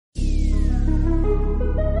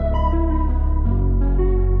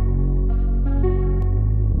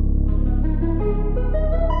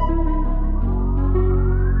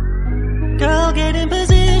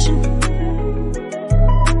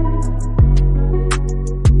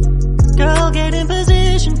Girl, get in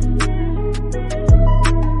position.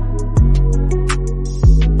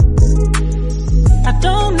 I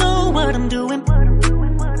don't know what I'm doing.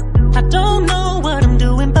 I don't know what I'm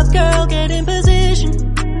doing, but girl, get in position.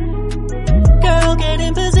 Girl, get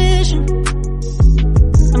in position.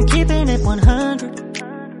 I'm keeping it 100.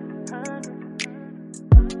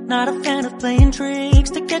 Not a fan of playing tricks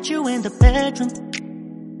to get you in the bedroom.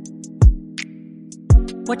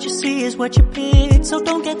 What you see is what you pick, so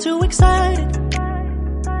don't get too excited.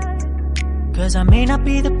 Cause I may not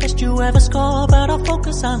be the best you ever score, but I'll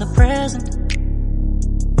focus on the present.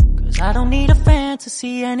 Cause I don't need a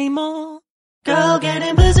fantasy anymore. Girl, get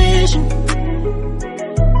in position.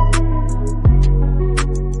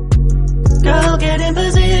 Girl, get in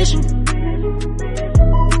position.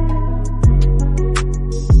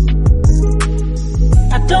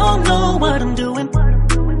 I don't know what I'm doing.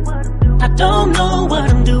 I don't know what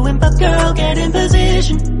I'm doing, but girl, get in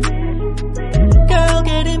position. Girl,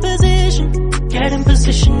 get in position. Get in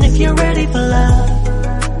position if you're ready for love.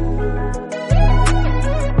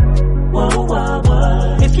 Whoa, whoa,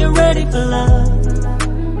 whoa. If you're ready for love.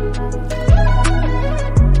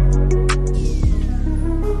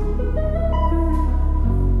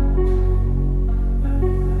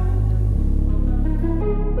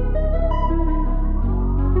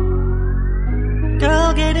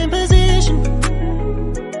 Girl, get in position.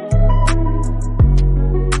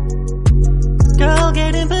 Girl,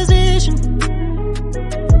 get in position.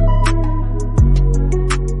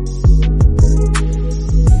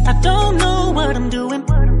 I don't know what I'm doing.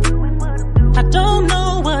 I don't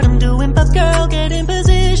know what I'm doing, but girl, get in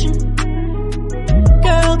position.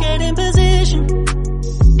 Girl, get in position.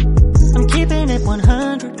 I'm keeping it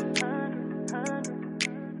 100.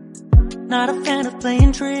 Not a fan of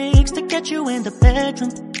playing tricks to get you in the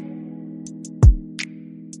bedroom.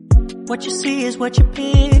 What you see is what you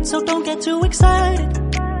pick, so don't get too excited.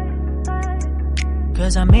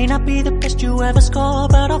 Cause I may not be the best you ever score,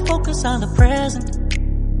 but I'll focus on the present.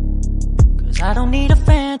 Cause I don't need a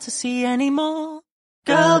fantasy anymore.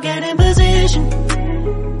 Girl, get in position.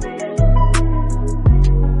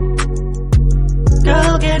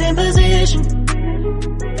 Girl, get in position.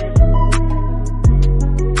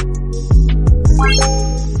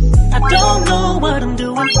 I don't know what I'm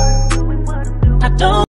doing. I don't